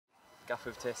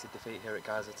Gaffer, we've tasted defeat here at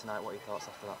Guiseley tonight. What are your thoughts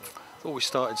after that? I thought we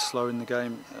started slow in the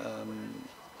game, on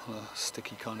a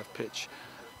sticky kind of pitch.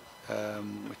 We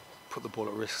put the ball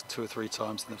at risk 2 or 3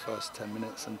 times in the first 10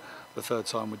 minutes, and the third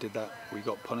time we did that, we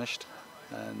got punished.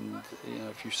 And you know,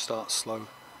 if you start slow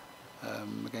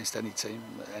against any team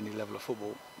at any level of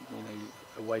football, you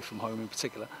know, away from home in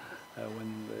particular,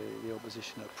 when the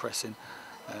opposition are pressing,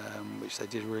 which they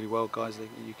did really well, Guiseley,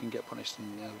 you can get punished.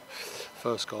 And you know,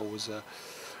 first goal was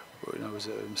was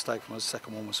a mistake from us. The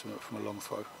second one was from a long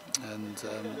throw, and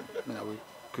you know,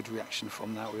 good reaction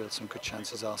from that. We had some good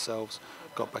chances ourselves,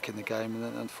 got back in the game, and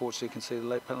then unfortunately conceded a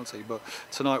late penalty. But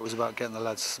tonight was about getting the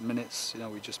lads minutes. You know,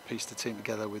 we just pieced the team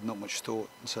together with not much thought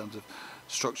in terms of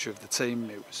structure of the team.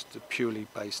 It was purely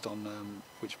based on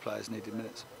which players needed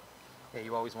minutes. Yeah,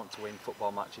 you always want to win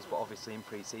football matches, but obviously in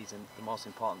pre-season the most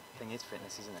important thing is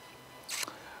fitness, isn't it?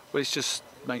 Well, it's just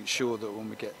making sure that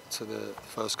when we get to the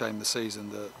first game of the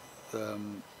season that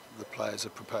the players are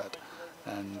prepared.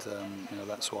 And you know,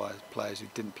 that's why players who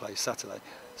didn't play Saturday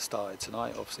started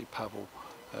tonight. Obviously Pavel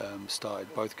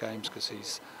started both games because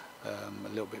he's a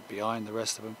little bit behind the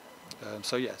rest of them.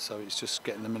 So yeah, so it's just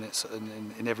getting the minutes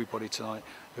in everybody tonight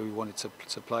who we wanted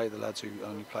to play. The lads who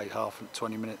only played half and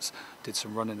 20 minutes did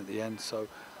some running at the end. So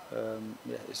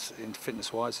yeah, it's, in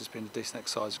fitness-wise, it's been a decent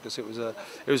exercise because it was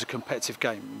a competitive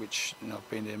game, which, you know, I've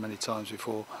been here many times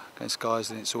before against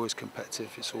guys, and it's always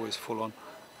competitive, it's always full on,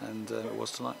 and it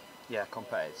was tonight. Yeah,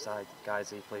 competitive side.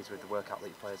 Guys, are you pleased with the workout that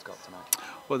your players got tonight?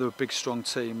 Well, they're a big, strong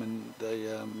team, and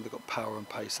they've got power and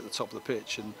pace at the top of the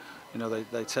pitch, and you know,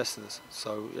 they tested us.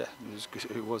 So yeah,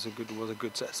 it was a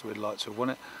good test. We'd like to have won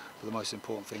it, but the most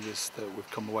important thing is that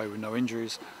we've come away with no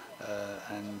injuries,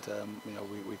 and you know,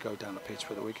 we go down the pitch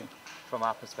for the weekend. From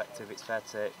our perspective, it's fair to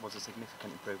say it was a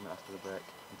significant improvement after the break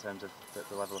in terms of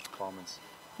the level of performance.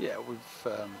 Yeah,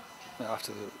 we've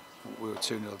after we were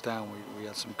 2-0 down, we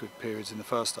had some good periods in the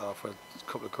first half. We had a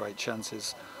couple of great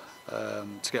chances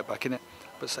to get back in it.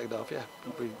 But second half, yeah,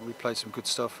 we played some good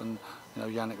stuff, and you know,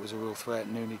 Yannick was a real threat.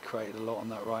 Nooney created a lot on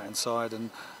that right hand side, and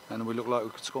we looked like we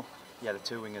could score. Yeah, the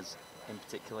two wingers in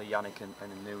particular, Yannick and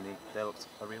Nooney, they looked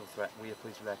a real threat. Were you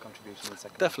pleased with their contribution in the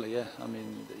second? Definitely, yeah. I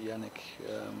mean, Yannick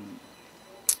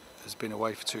has been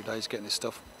away for 2 days getting his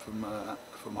stuff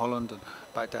from Holland and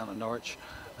back down to Norwich.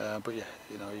 But yeah,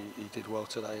 you know, he did well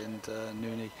today, and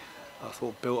Nooney, I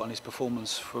thought, built on his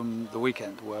performance from the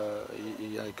weekend, where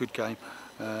he had a good game,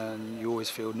 and you always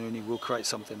feel Nooney will create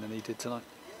something, and he did tonight.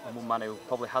 And one man who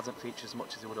probably hasn't featured as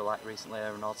much as he would have liked recently,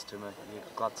 Aaron Ortatumer. You're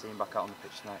glad to see him back out on the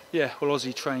pitch tonight? Yeah, well,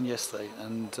 Ozzy trained yesterday,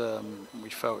 and we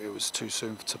felt it was too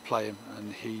soon to play him,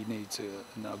 and he needs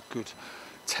a good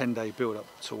 10-day build-up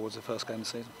towards the first game of the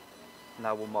season.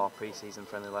 Now one more pre-season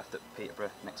friendly left at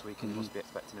Peterborough next week, and you must be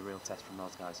expecting a real test from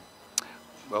those guys.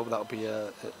 Well, that'll be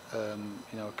a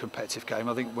competitive game.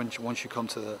 I think once you come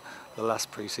to the last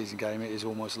pre-season game, it is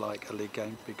almost like a league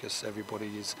game because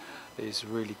everybody is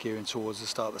really gearing towards the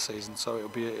start of the season. So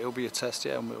it'll be a test,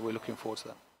 yeah, and we're looking forward to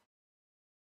that.